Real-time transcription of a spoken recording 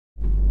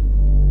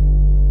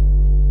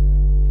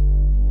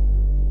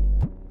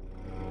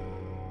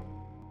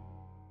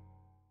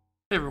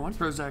Hey everyone,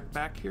 Pr0Zach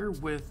back here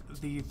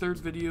with the third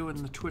video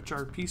in the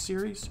TwitchRP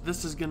series.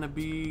 This is going to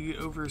be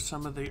over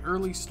some of the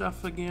early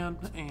stuff again,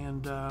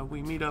 and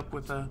we meet up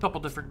with a couple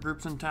different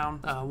groups in town.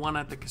 One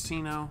at the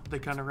casino, they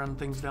kind of run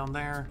things down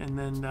there, and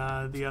then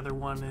the other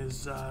one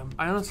is, I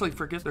honestly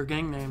forget their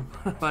gang name,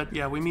 but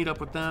yeah, we meet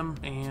up with them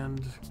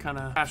and kind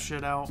of hash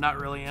shit out.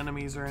 Not really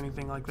enemies or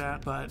anything like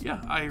that, but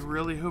yeah, I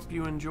really hope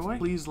you enjoy.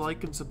 Please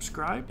like and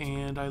subscribe,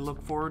 and I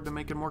look forward to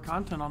making more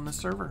content on this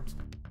server.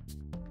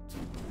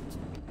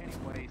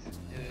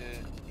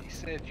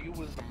 Said you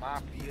was the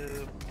mafia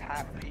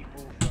type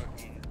people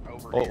fucking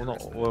over here. Oh no,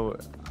 well,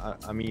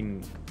 I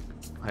mean,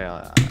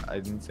 I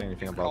didn't say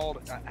anything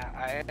about.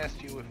 I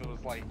asked you if it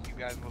was like you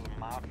guys was a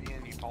mafia,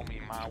 and you told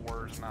me my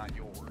words, not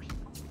yours.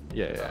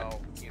 Yeah.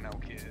 So you know,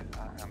 kid,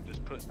 I'm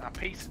just I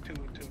pieced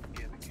two and two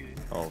together,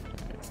 kid. Oh.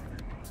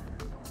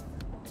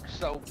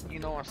 So you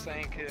know what I'm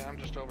saying, kid? I'm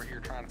just over here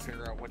trying to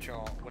figure out what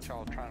y'all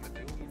trying to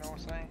do. You know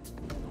what I'm saying?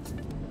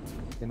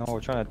 You know what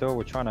we're trying to do?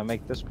 We're trying to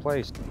make this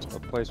place a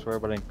place where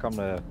everybody can come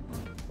to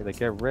either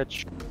get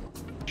rich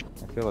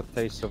and feel a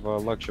taste of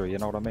luxury, you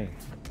know what I mean?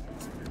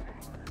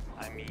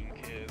 I mean,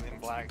 kid, them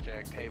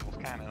blackjack tables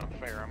kind of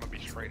unfair. I'm gonna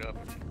be straight up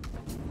with you.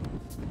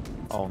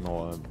 Oh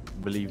no,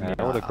 believe me.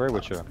 I would agree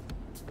with you.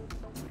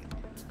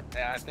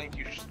 Yeah, I think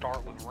you should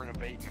start with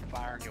renovating and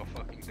firing your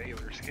fucking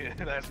dealers, kid.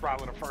 That's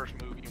probably the first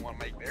move you want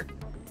to make there.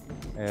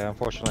 Yeah,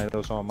 unfortunately,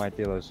 those aren't my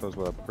dealers. Those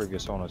were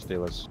previous owners'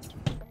 dealers.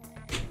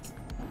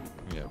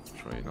 Yeah, for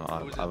sure. You know,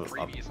 Who was the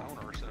previous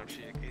owner or some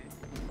shit, kid?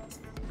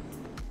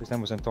 His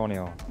name was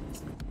Antonio.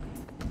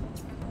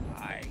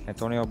 Aye.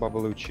 Antonio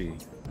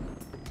Babalucci.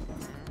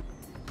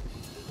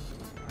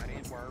 I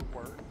did word.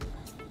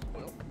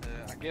 Well,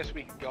 I guess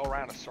we could go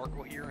around a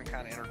circle here and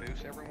kind of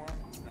introduce everyone.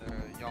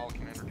 Y'all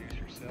can introduce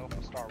yourself.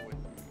 We'll start with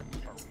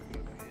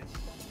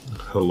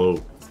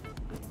Hello,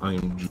 I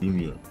am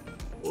Junior,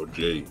 or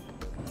Jay.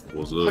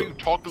 What's up? How you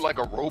talking like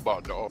a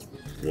robot, dog?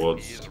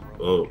 What's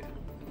up?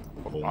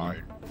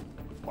 Alright.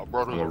 My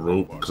brother. I'm a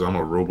robot, because I'm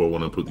a robot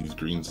when I put these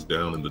greens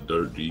down in the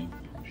dirt, G.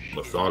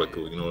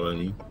 Methodical, you know what I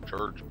mean?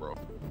 Church, bro.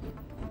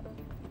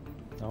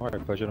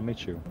 Alright, pleasure to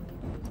meet you.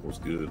 What's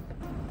good?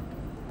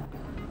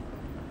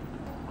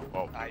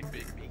 Oh, Aye,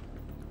 Big B.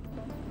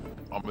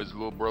 I'm his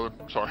little brother.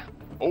 Sorry,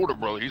 older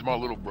brother. He's my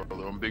little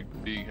brother. I'm Big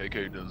D,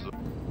 aka Denzel.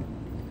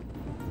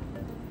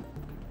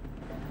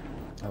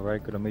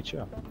 Alright, good to meet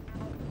you.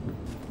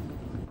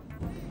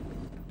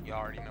 You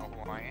already know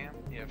who I am.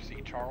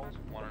 FC Charles,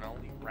 one and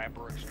only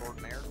rapper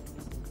extraordinaire.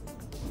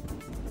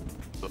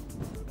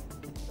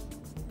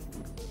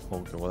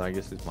 Okay, well, I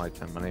guess it's my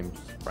time. My name's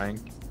Frank,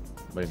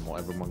 but you know,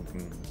 everyone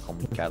can call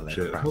me Cadillac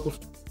Shit, Frank. how the f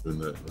in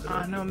that?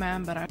 I know,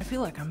 man, but I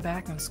feel like I'm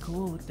back in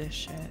school with this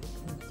shit.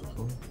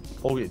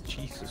 Oh yeah,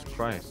 Jesus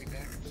Christ!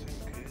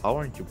 How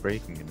aren't you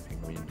breaking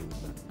anything when you do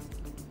that?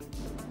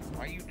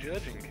 Why are you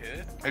judging,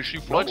 kid? Hey, she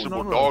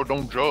flexible, no. dog.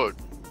 Don't judge.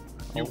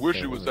 You Okay,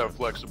 wish you was yeah. that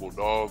flexible,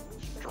 dog.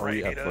 Oh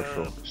yeah, for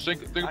sure.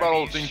 Think about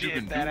all the things you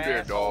can do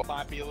there, dog.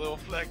 Might be a little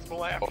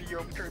flexible after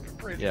your trip to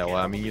prison. Yeah, well,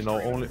 I mean, you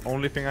know,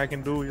 only thing I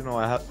can do, you know,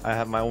 I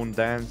have my own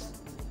dance.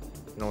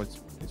 You know,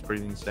 it's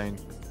pretty insane.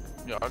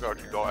 Yeah, I got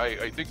you, dog. Hey,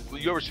 I think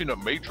you ever seen a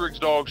Matrix,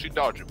 dog? She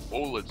dodging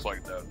bullets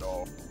like that,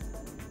 dog.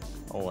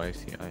 Oh, I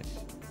see.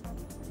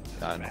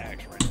 I know.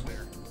 Facts right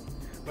there.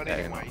 But Yeah,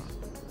 anyways,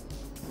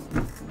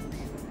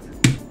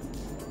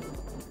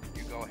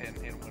 you go ahead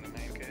and hit him with a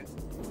name,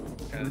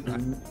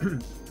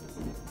 kid.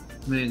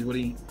 My name's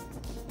Woody.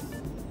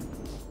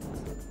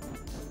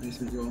 Nice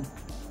to meet you all.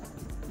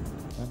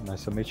 Yeah,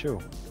 nice to meet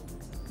you.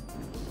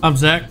 I'm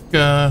Zach,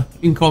 you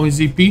can call me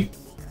ZP.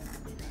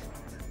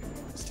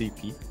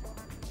 CP.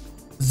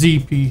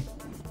 ZP.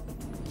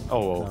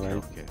 Oh, okay,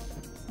 Alright. okay.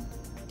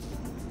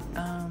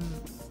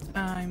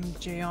 I'm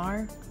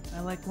JR. I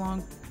like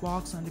long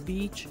walks on the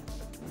beach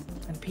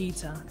and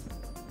pizza.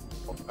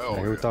 Oh,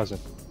 Hey, who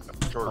doesn't?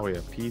 Church. Oh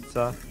yeah,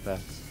 pizza.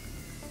 That's.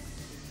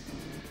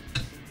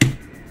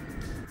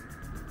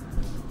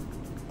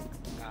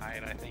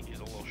 Alright, I think he's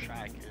a little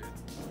shy, kid.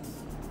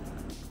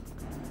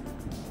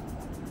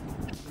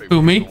 Hey,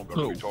 Who, me? don't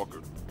gotta be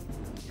talking.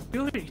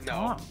 Really?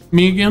 No,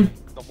 Me again?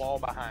 the wall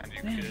behind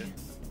you, kid.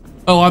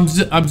 Oh, I'm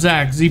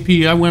Zach,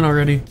 ZP. I went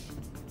already.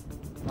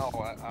 Oh,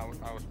 I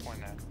was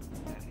pointing at him.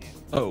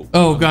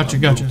 Oh, gotcha.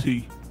 What'd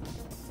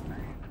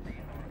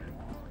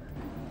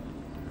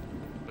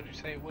you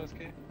say it was,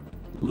 kid?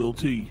 Lil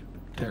T,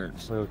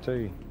 Terrence. Lil T.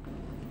 Hey,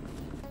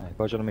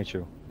 pleasure to meet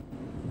you.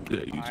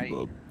 Yeah, you too,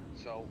 bub.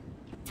 So,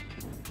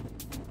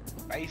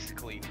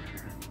 basically,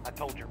 I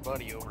told your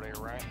buddy over there,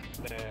 right,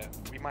 that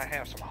we might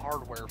have some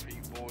hardware for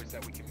you boys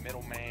that we can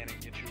middleman and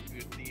get you a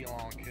good deal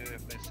on, kid,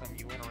 if that's something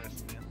you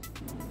interested in.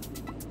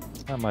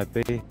 That might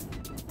be.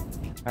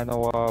 I know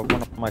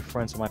one of my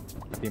friends might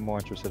be more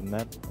interested in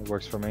that. It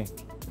works for me.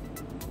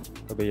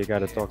 He'll be your guy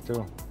to talk to.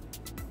 You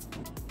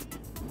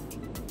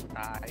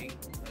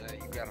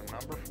got a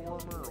number for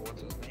him, or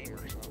what's his name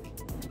or something?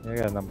 Yeah, I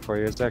got a number for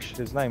you.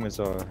 His name is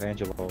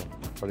Angelo,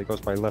 but he goes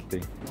by Lefty.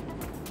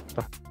 What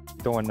the f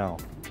you doing now?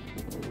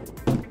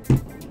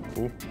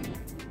 Cool.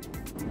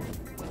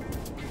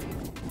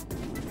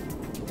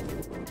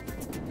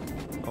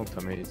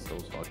 to me, it's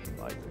those fucking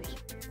bikers.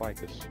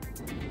 Bikers.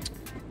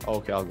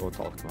 Okay, I'll go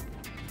talk to him.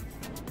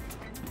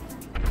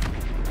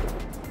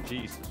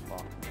 Jesus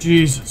fuck.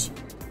 Jesus.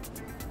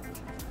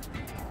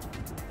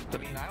 I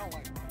mean, I don't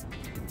like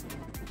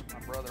my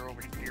brother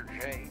over here,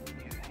 Jay.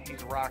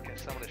 He's rocking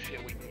some of the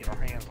shit we can get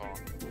our hands on.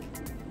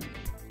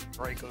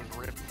 Draco's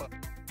rip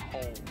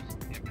holes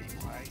in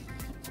people, right?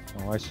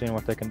 Oh, I seen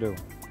what they can do.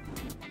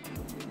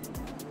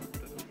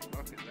 The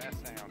fuck does that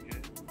sound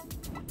good?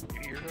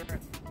 You hear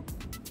that?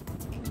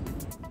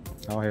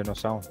 I don't hear no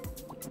sound. Sound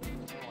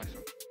like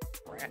some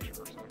scratch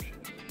or some shit.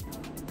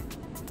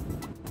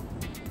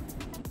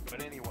 But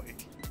anyway,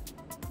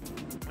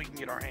 we can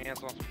get our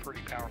hands on some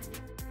pretty powerful.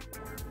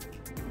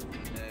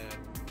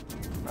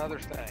 Another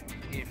thing,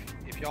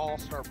 if y'all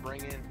start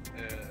bringing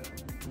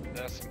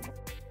us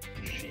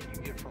some shit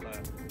you get from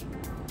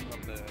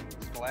the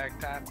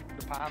stalactite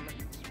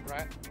departments,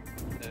 right?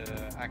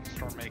 I can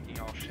start making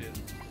y'all shit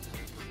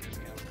for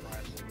discounted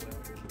price as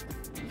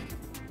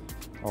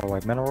well. Oh,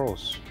 like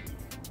minerals.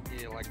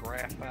 Yeah, like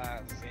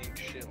graphite, zinc,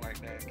 shit like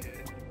that,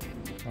 kid.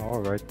 Oh,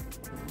 alright.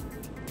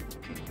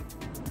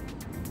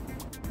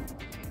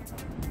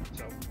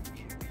 So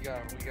we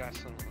got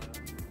some.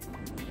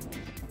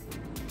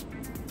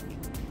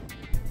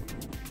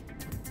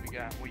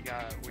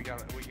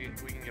 We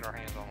can get our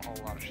hands on a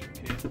whole lot of shit,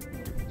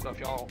 kid. So if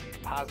y'all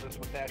deposit us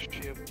with that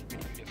shit,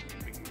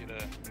 we can get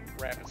a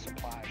rapid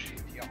supply of shit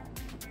to y'all.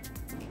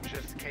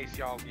 Just in case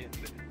y'all get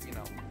the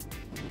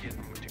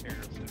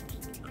materials.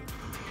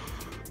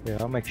 Yeah,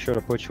 I'll make sure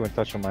to put you in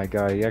touch with my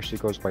guy. He actually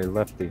goes by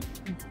Lefty.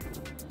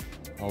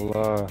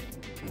 I'll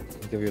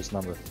give you his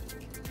number.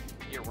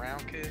 You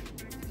around, kid?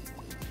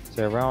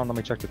 Say around, let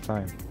me check the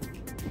time.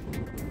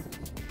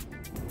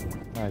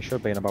 I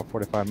should be in about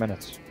 45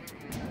 minutes.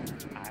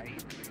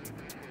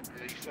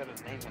 You said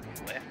his name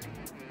was Lefty,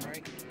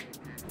 right?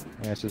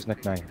 Yeah, it's his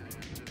nickname.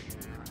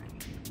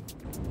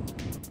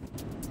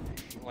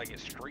 Like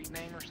his street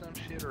name or some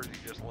shit, or is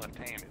he just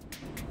left-handed?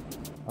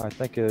 I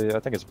think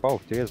it's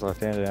both. He is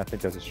left-handed, and I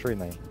think that's his street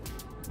name.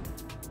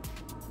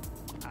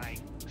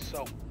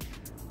 So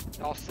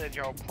y'all said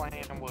y'all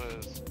plan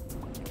was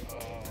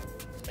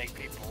make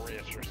people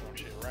rich or some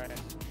shit, right?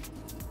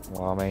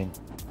 Well, I mean,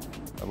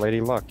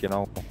 Lady Luck, you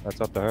know, that's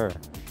up to her.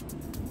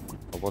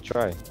 But we'll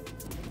try.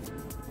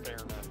 Fair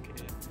enough,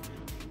 kid.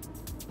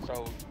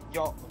 So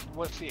y'all,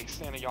 what's the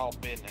extent of y'all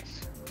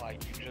business?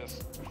 Like you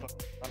just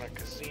run a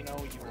casino,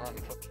 you run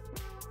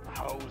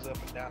hose up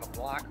and down a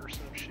block or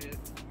some shit?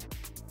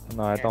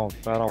 No, I don't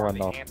run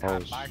no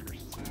hose.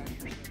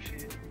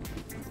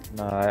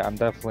 No, I'm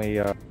definitely,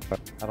 I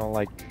don't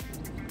like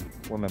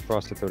women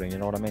prostituting, you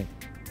know what I mean?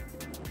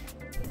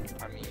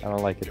 I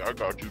don't like it. Yeah, I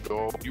got you,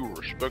 dog. You a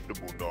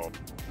respectable dog.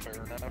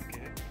 Fair enough,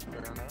 kid.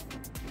 Fair enough.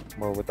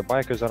 Well, with the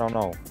bikers, I don't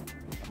know.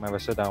 I might have a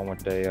sit down one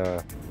day,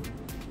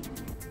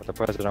 with the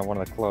president of one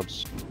of the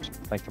clubs,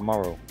 like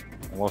tomorrow,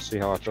 and we'll see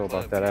how I feel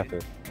about that after.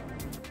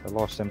 The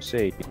Lost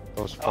MC,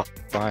 those fuck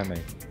behind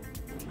me.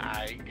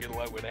 Alright, good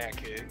luck with that,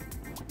 kid.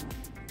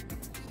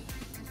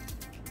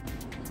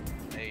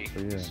 Hey, So,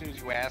 yeah. as soon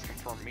as you ask them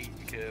for a meeting,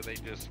 kid, they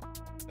just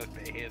let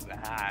their heads and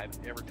hide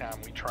every time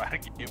we try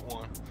to get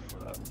one.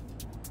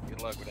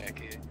 Good luck with that,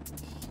 kid.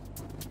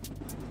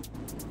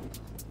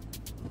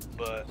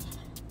 But,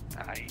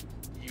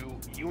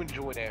 you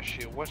enjoy that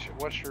shit. What's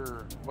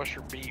your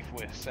beef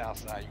with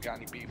Southside? You got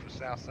any beef with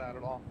Southside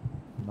at all?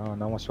 No,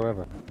 none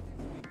whatsoever.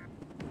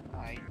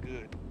 Alright,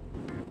 good.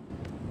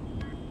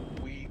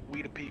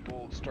 We the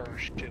people stirring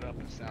shit up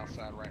in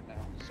Southside right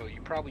now. So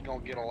you probably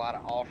gonna get a lot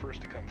of offers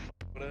to come f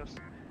with us.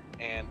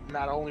 And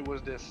not only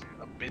was this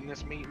a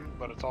business meeting,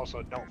 but it's also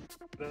a don't f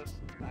with us.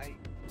 Right?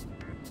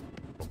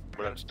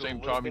 But at the same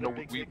time, you know,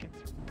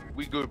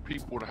 we good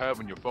people to have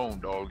on your phone,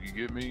 dog. You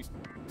get me?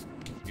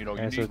 You know,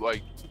 you need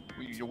like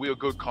we a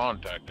good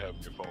contact to have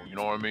on your phone. You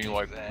know what I mean?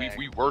 Like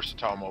we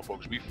versatile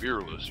motherfuckers. We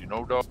fearless. You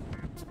know, dog.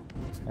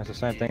 That's the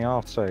same thing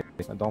I'll say.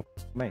 Don't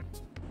f me.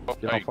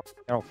 You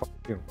don't fuck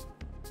you.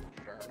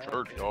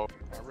 Church, dog.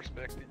 I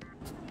respect it.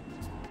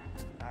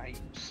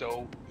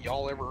 So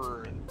y'all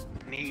ever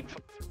need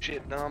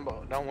shit done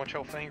but don't want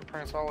your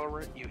fingerprints all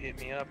over it? You hit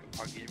me up.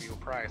 I'll give you a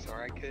price. All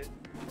right, kid?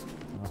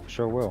 I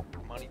sure will.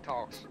 Money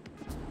talks.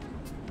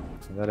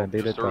 That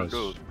indeed it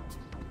does.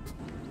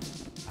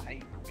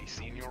 I be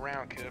seeing you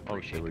around, kid. Okay,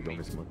 Appreciate we're the going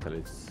meeting. to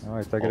Motelis.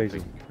 Alright, take it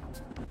easy.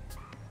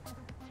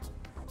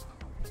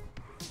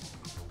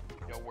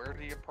 Yo, where's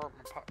the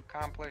apartment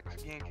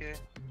complex again, kid?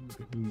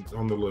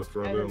 On the left,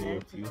 right down the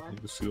left, you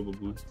can seal the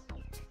blue.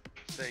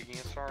 Say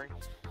again, sorry.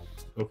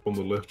 Up on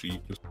the left, you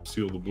can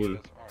seal the blue.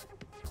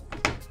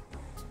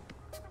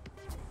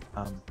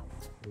 Where's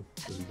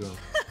he going?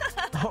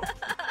 Oh,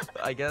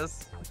 I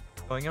guess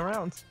going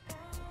around.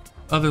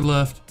 Other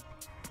left.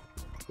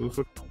 Where the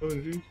fuck are you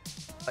going, G? You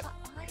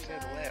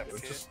said left,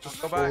 kid.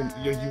 Just go back.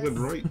 Yeah, you went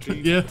right, G.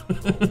 Yeah.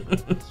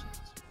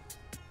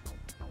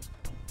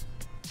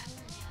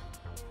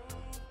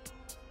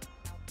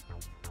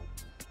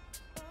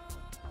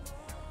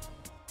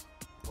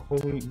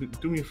 Homie,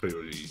 do me a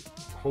favor, G.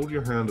 hold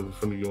your hand in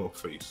front of your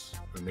face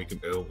and make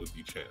an L with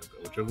each hand.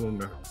 Whichever one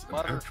makes an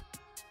Mother, actual,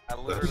 I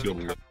that's your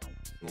literally left.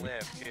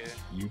 left, kid.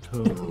 You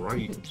turn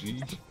right,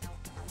 G.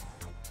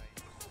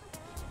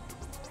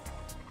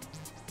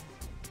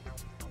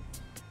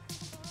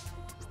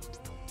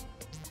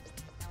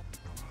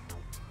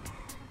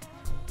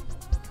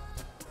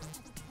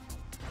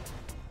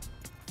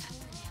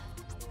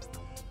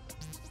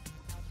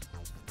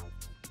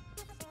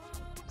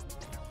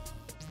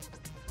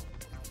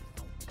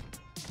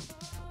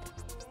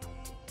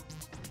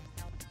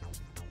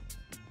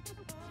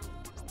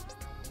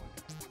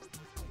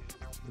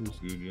 Who's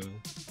good, you know?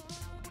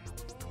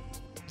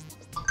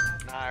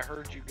 Nah, I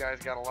heard you guys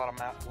got a lot of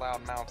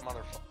loud mouth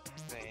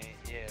motherfuckers. And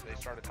yeah, they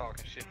started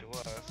talking shit to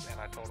us, and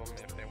I told them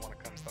if they want to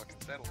come fucking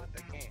settle it,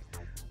 they can.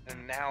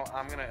 And now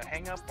I'm gonna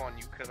hang up on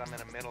you because I'm in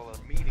the middle of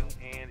a meeting,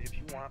 and if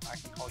you want, I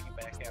can call you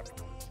back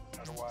afterwards.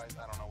 Otherwise,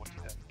 I don't know what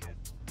you done, kid.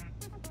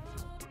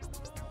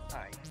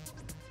 Alright.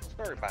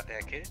 Sorry about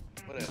that, kid.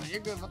 What up? You're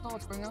good.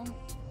 What's going on?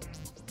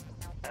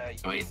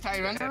 Oh, is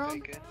Tyrant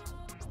around?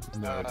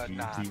 Nah, G,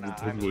 he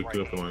would wake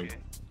up in like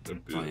a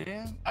bit. Oh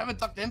yeah? I haven't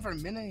talked to him for a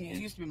minute. He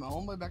used to be my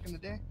homeboy back in the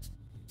day.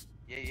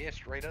 Yeah,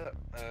 straight up.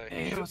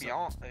 Hey,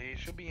 He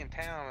should be in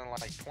town in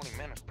like 20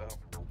 minutes though.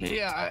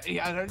 Yeah,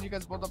 I heard you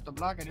guys pulled up the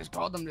block. I just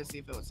called him to see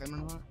if it was him or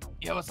not.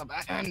 Yeah, what's up?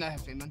 I'm not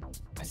happy, man.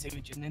 I see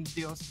what your name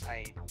deals.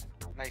 Hey,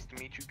 nice to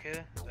meet you,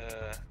 kid.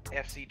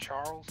 FC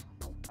Charles.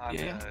 I'm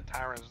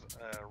Tyron's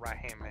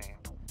right-hand man.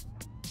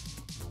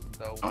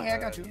 So, oh yeah, I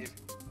got you.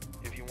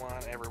 If you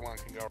want, everyone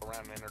can go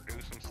around and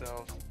introduce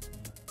themselves.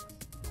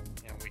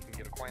 And we can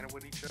get acquainted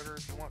with each other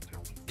if you want to.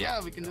 Yeah,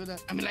 we can do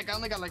that. I mean, like, I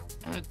only got like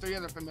 3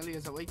 other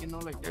familiars awake, you know?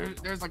 Like,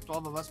 there's like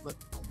 12 of us, but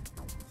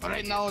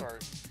right now... Sorry.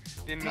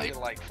 Didn't mean to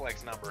like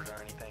flex numbers or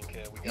anything,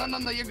 kid. No,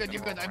 you're good,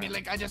 you're good. I mean,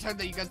 like, I just heard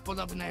that you guys pulled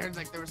up and I heard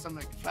like there was some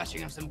like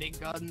flashing of some big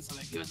guns, so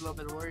like he was a little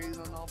bit worried, I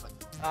don't know, but...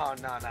 Oh,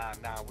 no.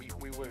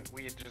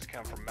 We had just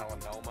come from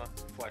Melanoma,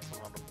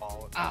 flexing on the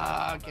ball.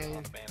 Okay.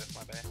 On the bandits,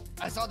 my bad.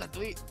 I saw that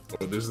tweet.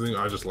 Well, this thing,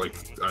 I just like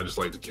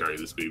to carry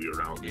this baby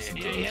around. This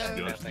yeah.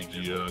 It's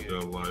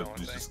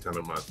just kind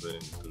of my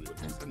thing.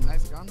 It's a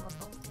nice gun,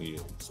 yeah,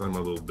 it's like my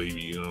little baby,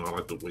 you know. I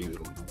like to weight it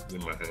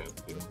in my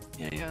hand, you know.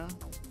 Yeah.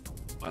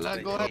 Well,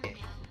 go ahead.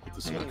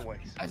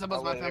 Anyways, I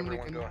suppose my family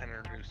can can go ahead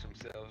and introduce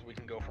themselves. We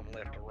can go from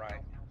left to right.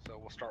 So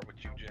we'll start with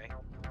you, Jay.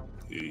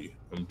 Hey,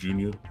 I'm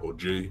Junior or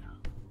Jay.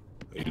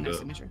 Nice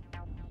to meet you.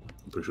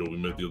 I'm pretty sure we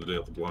met the other day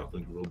at the block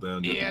when you rolled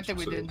down. Yeah, I think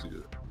we did.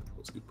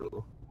 What's good,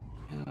 brother?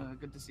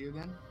 Good to see you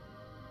again.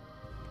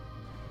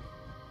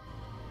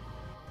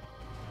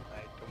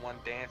 The one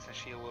dancing,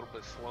 she a little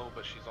bit slow,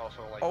 but she's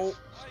also like. Oh,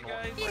 hey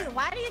guys. Dude,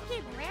 why do you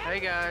keep rapping? Hey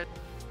guys.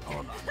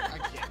 Hold on, I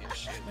can't hear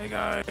shit. Hey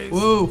guys.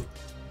 Whoa.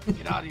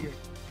 Get out of here.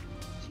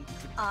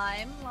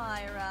 I'm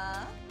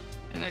Lyra.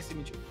 Nice to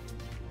meet you.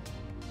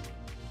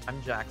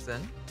 I'm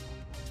Jackson.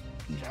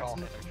 Call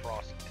him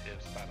Frosted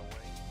Tips, by the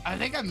way. I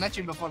think I've met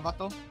you before,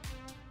 Vato.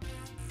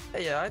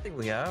 Hey, yeah, I think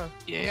we have.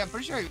 Yeah, I'm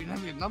pretty sure you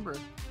have your number.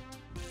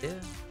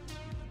 Yeah.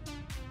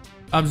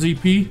 I'm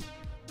ZP.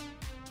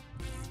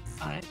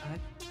 Alright.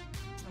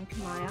 I'm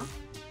Kamaya.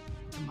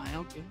 Kamaya,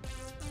 okay.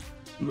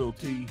 Lil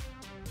T.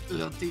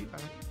 Lil T,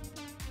 alright.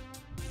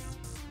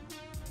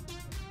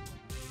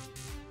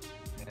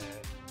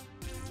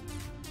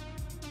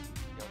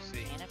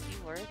 And a few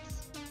words.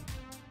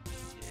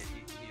 Yeah,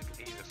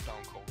 he's a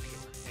stone cold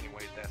killer.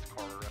 Anyways, that's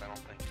Carter. I don't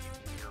think you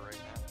can hear right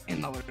now. You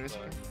know what it is.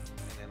 And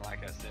then,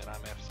 like I said,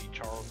 I'm FC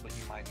Charles, but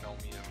you might know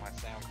me as my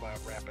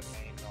SoundCloud rapping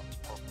name. It's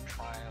Purple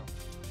Triumph.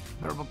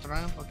 Purple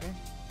Triumph, okay.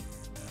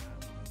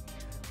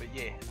 But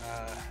yeah,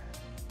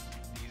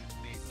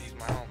 these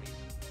my homies.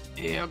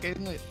 Yeah, okay.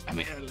 I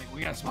mean, like,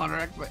 we got a small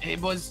direct, but hey,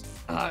 boys,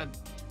 and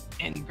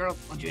girl,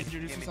 why don't you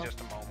introduce yourself? yourself? Give me just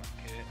a moment,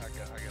 kid. I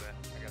gotta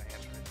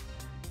answer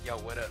it. Yo,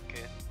 what up,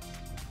 kid?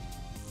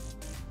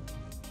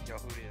 Yo,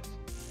 who this?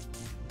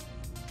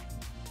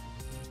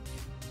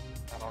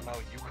 I don't know.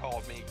 You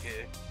called me,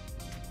 kid.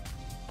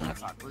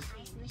 That's awkward.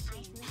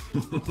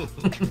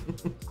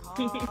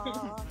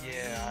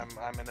 Yeah,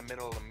 I'm in the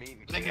middle of a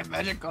meeting. Like,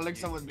 imagine calling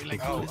someone be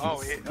like, you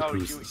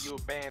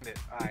a bandit.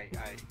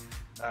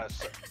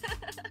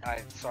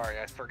 Sorry,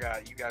 I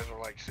forgot. You guys are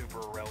like super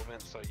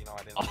irrelevant, so you know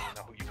I didn't really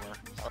know who you were.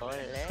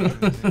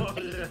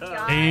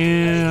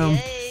 Damn.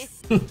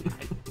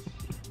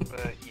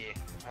 But yeah,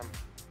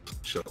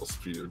 Shell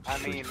speed. I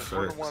mean,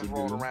 we're the ones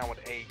rolling around with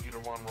 8. You're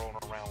the one rolling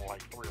around with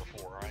like 3 or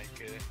 4, right,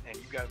 kid? And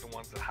you guys are the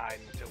ones that hide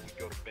until we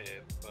go to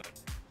bed. But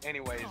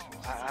anyways,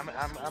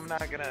 I'm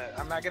not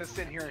gonna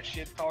sit here and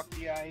shit talk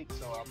to you, right?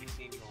 So I'll be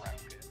seeing you around,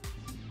 kid.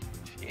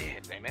 Yeah,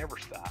 they never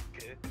stop,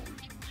 kid.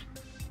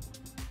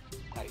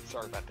 Hey,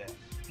 sorry about that.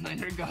 No,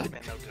 you're good.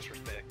 Man, no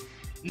disrespect.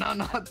 No,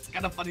 it's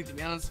kind of funny to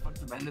be honest. Fuck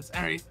the bandits.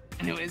 Alright,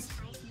 anyways.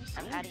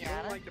 You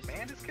don't like the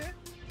bandits, kid?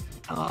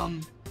 I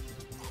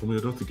mean,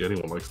 I don't think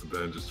anyone likes the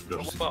bandits, to be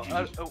honest.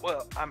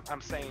 Well,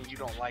 I'm saying you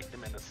don't like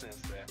them in the sense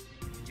that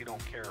you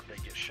don't care if they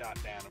get shot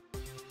down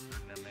and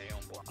then they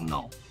own block.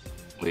 No,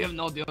 we have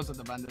no deals with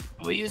the bandits.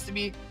 We used to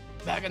be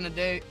back in the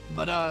day,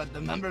 but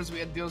the members we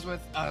had deals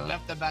with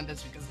left the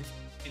bandits because they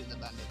hated the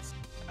bandits.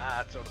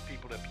 So the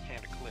people that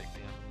became the clique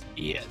then.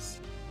 Yes.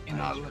 You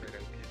know,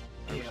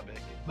 yeah.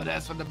 But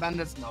as for the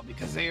bandits, no,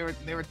 because they were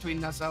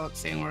tweeting us out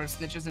saying we're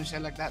snitches and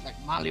shit like that. Like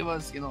Molly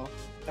was, you know,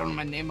 throwing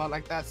my name out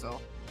like that.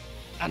 So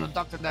I don't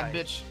talk to that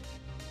bitch.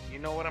 You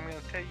know what I'm gonna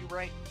tell you,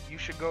 right? You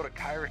should go to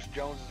Kyrus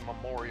Jones's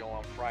memorial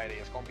on Friday.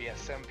 It's gonna be at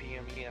 7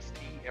 p.m. EST.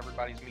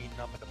 Everybody's meeting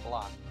up at the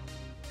block.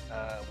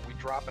 We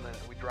dropping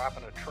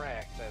a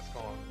track that's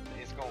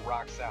gonna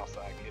rock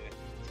Southside, kid.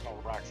 It's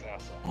gonna rock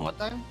Southside. What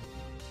time?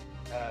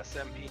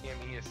 7 p.m.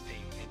 EST.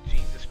 And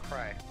Jesus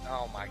Christ,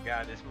 oh my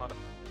God, this mother,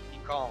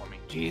 keep calling me.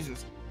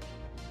 Jesus.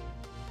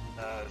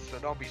 So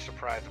don't be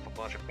surprised if a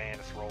bunch of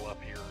bandits roll up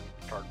here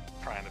and start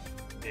trying to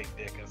dig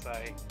dick us,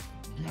 eh?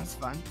 That's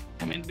fine.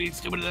 I mean, it'd be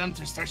stupid of them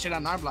to start shit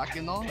on our block,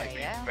 you know? Like,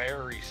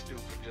 very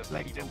stupid just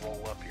like to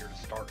roll up here to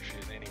start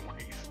shit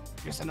anyways.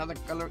 Just another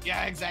color.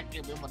 Yeah,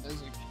 exactly. But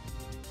there's like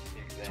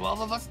Exactly.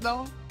 12 of us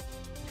though?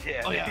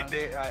 Yeah, oh, yeah.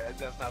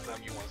 That's not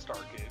something you want to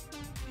start, kid.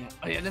 Yeah.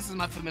 Oh yeah, this is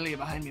my familia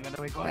behind me, by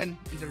the way. Go ahead and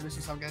introduce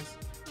yourself, guys.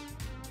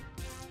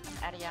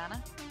 I'm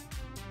Ariana.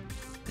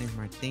 Name's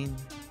Martin.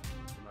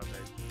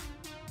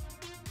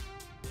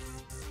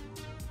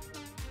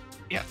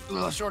 Yeah, a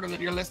little shorter than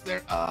your list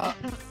there.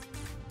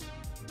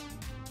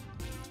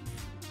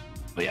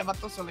 But yeah,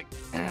 vato, so like,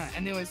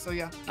 anyway, so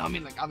yeah. No, I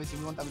mean, like, obviously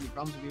we won't have any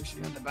problems with you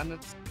shooting at the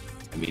bandits.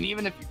 I mean,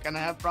 even if you kind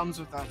of have problems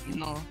with, you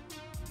know,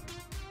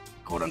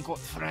 quote-unquote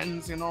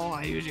friends, you know,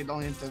 I usually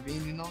don't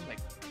intervene, you know, like,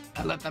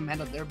 I let them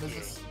handle their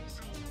business.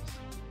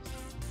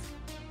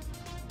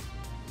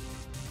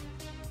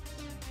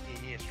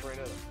 Yeah, straight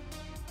up.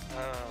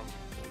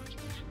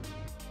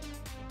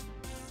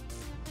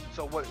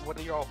 So what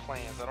are y'all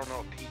plans? I don't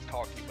know if Pete's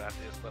talked to you about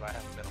this, but I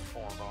haven't been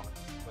informed on it.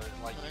 But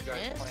like, you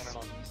guys planning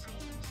on...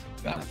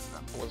 Bandits.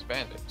 Was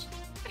bandits.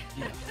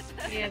 Yeah.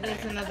 Yeah,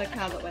 there's another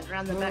car that went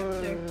around the back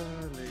too.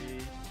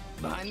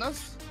 Behind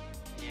us?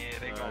 Yeah,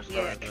 they gonna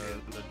start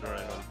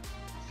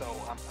so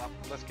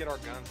let's get our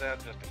guns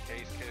out just in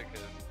case, kid,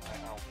 because I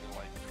don't feel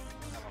like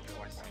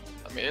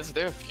I mean, it's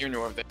their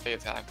funeral if they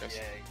attack us.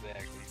 Yeah,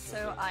 exactly.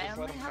 So I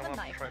only have a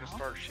knife try to now,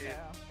 start shit, so.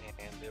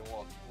 and then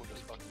we'll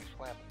just fucking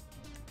slap them.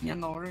 Yeah,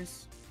 no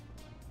worries.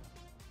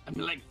 I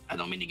mean, like, I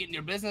don't mean to get in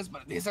your business,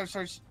 but if they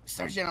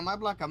start shit on my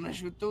block, I'm gonna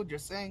shoot too,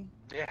 just saying.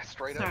 Yeah,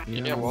 straight up.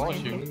 Yeah, we'll all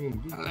shoot.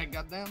 Like,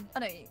 goddamn. Oh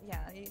no,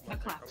 yeah.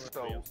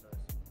 So,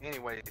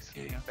 anyways,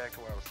 back to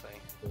what I was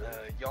saying.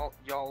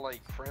 Y'all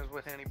like friends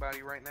with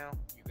anybody right now?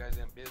 You guys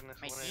in business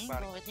with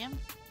anybody? With him?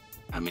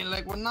 I mean,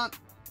 like, we're not.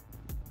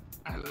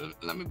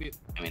 Let me be.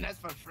 I mean, that's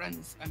for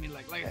friends. I mean,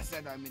 like I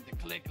said, I mean the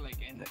clique, like,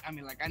 and I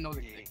mean, like, I know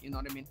the clique. You know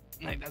what I mean?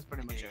 Like, that's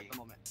pretty much it at the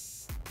moment.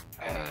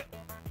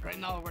 Right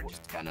now, we're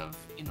just kind of,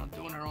 you know,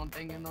 doing our own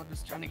thing, you know,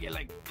 just trying to get,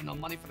 like, you know,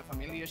 money for the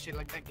familia, shit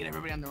like that, get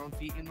everybody on their own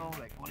feet, you know,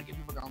 like, want to get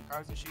people their own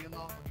cars and shit, you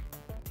know.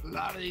 A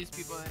lot of these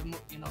people,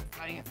 you know,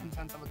 flying in from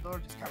San Salvador,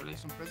 just got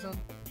released from prison.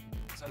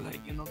 So,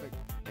 like, you know,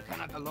 they're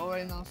kind of at the low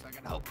right now, so I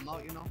gotta help them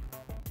out, you know.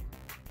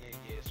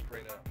 Yeah,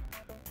 straight up.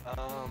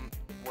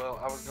 Well,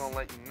 I was gonna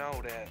let you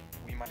know that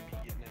we might be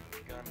getting into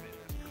the gun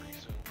business pretty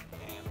soon,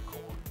 and of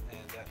course,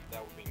 and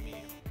that would be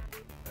me.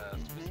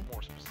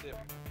 More specific.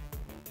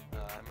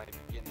 I might be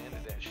getting into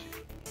that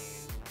shit.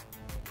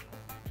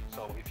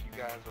 So if you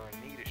guys are in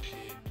need of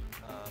shit,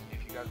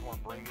 if you guys want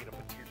to bring me the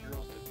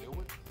materials to do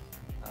it,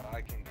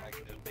 I can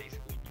just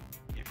basically,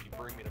 if you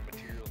bring me the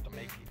materials to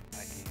make it, I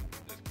can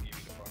just give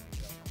you the fucking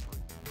gun for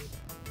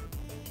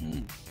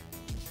free.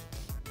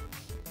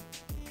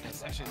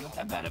 That's actually not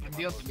that bad of a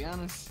deal, to be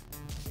honest.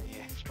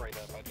 Yeah, straight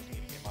up. I just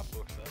need to get my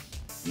books up.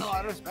 No,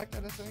 I respect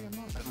that. That's what you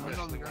know.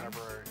 Especially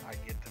whenever I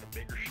get to the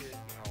bigger shit,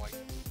 you know, like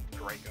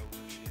Dracos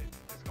and shit.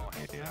 It's gonna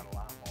help me out a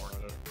lot more.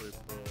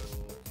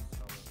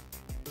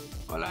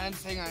 Well, I'm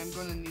saying I'm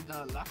gonna need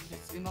the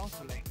lockpicks, you know,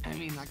 so like, I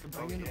mean, I could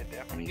bring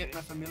get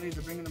my familia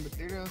to bring in the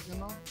materials, you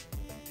know.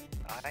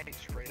 Alright,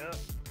 straight up.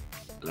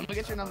 Let me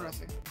get your number, I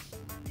say.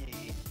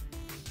 Yeah.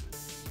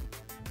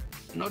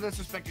 No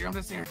disrespect here, I'm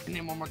just saying your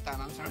name one more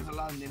time. I'm sorry, there's a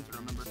lot of names to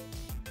remember.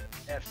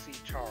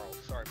 FC Charles,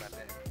 sorry about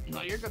that.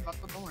 No, you're good,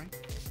 Vato, don't worry.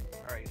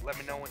 Alright, let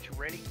me know when you're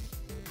ready.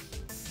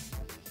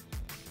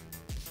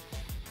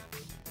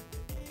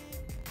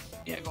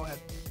 Yeah, go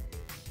ahead.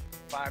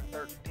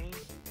 513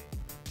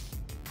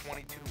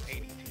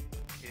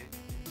 2282.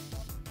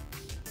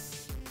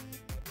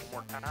 One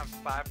more time,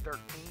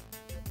 513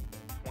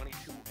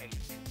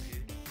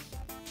 2282.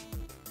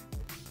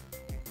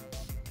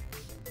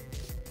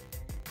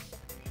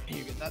 Can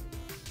you get that?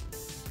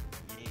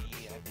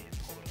 Yeah, I did.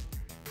 Hold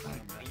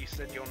up. And you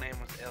said your name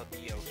was El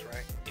Dios,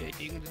 right? Yeah,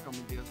 you can just call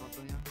me Dios,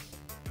 Vato, yeah.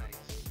 Nice.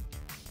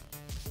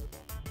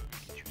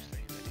 Get you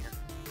saved in here.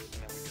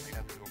 And then we just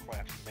have to go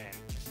clap some band.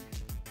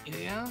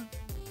 Yeah?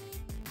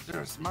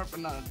 They're smart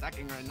but not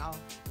attacking right now.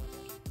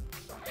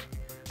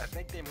 I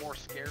think they're more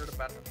scared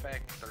about the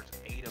fact that there's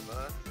 8 of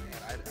us, and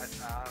I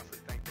honestly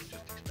think they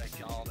just expect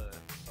y'all to.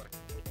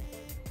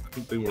 I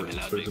think they were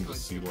expecting to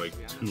see like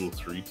 2 or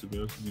 3, to be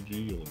honest with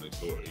you, G, and when they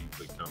saw 8,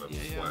 they kind of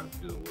flattened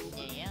it a little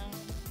bit. Yeah.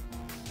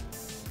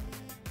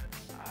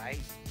 Alright.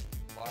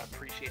 Well, I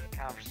appreciate the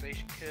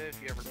conversation, kid.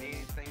 If you ever need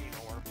anything, you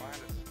know where to find us.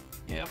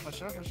 Yeah, for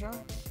sure, for sure.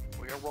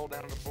 We're gonna roll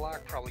down the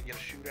block, probably get a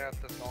shootout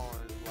that's on,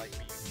 like,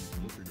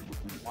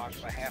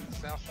 watch by half the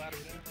south side of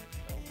it.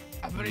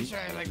 I'm pretty sure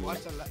I like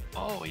watched a lot.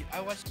 Oh, wait,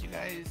 I watched you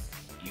guys.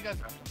 You guys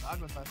were at the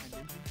Lagos last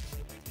night,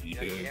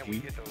 didn't you? Yeah, we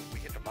hit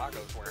the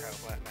Bagos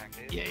warehouse last night,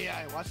 kid. Yeah,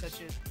 I watched that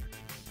shit.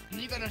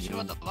 And you got a shoot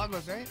at the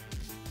Lagos, right?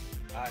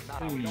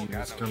 Nah, we don't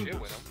got no shit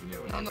with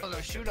them. No, the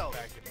shootout.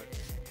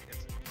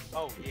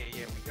 Oh,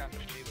 yeah, we got the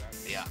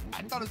shootout. Yeah,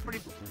 I thought it was pretty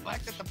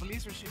whack that the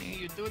police were shooting at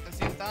you two at the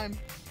same time.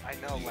 I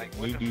know, like,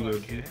 what the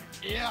fuck, kid?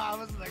 Yeah, I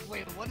was like,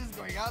 wait, what is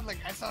going on? Like,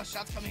 I saw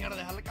shots coming out of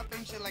the helicopter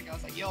and shit. Like, I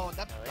was like, yo,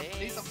 that the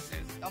police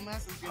officers,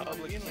 dumbasses, gonna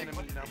Public be like,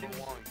 enemy number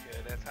one,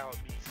 kid. That's how it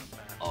be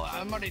sometimes. Oh,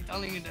 I'm already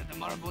telling you that the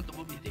Marabunta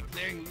will be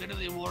declaring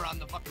literally war on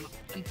the fucking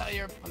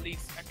entire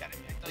police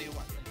academy. I tell you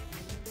what.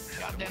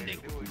 Goddamn,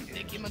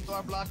 they came into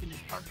our block and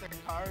just parked their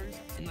cars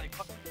and like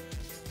fucking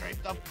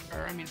striped up,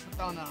 or I mean, put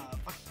down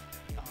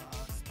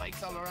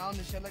spikes all around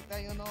and shit like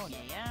that, you know? And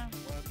yeah.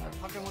 They're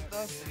fucking with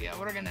us. So yeah,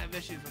 we're gonna have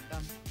issues with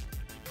them.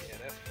 Yeah,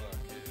 that's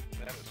fucked, dude.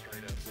 That was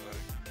straight up fucked.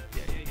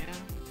 Yeah.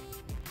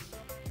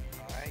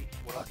 Alright,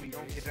 well, we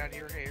gonna get out of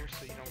your hair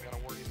so you don't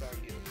gotta worry about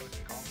getting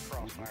fucking caught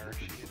crossfire and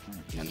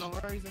shit. Yeah, no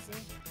worries, I say.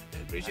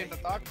 I appreciate the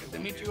talk. Good to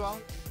meet you all.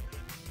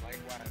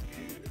 Likewise,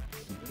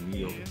 dude.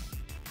 Yeah.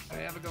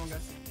 Alright, have a good one,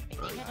 guys.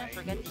 Maybe you didn't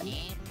forget the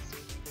games.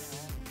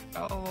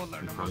 Oh,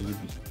 learn them. A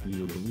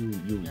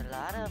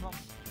lot of them.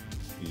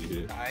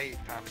 Yeah.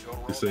 Alright, time to go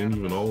roll. This ain't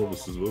even all of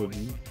us as well,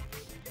 dude.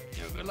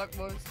 Yo, good luck,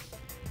 boys.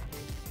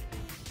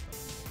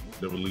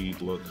 Never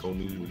lead luck,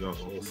 homie. We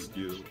got all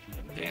skill.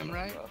 Damn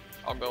right.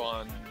 I'll go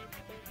on.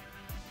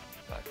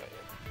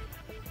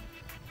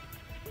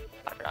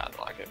 I forgot to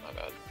lock it, my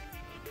bad.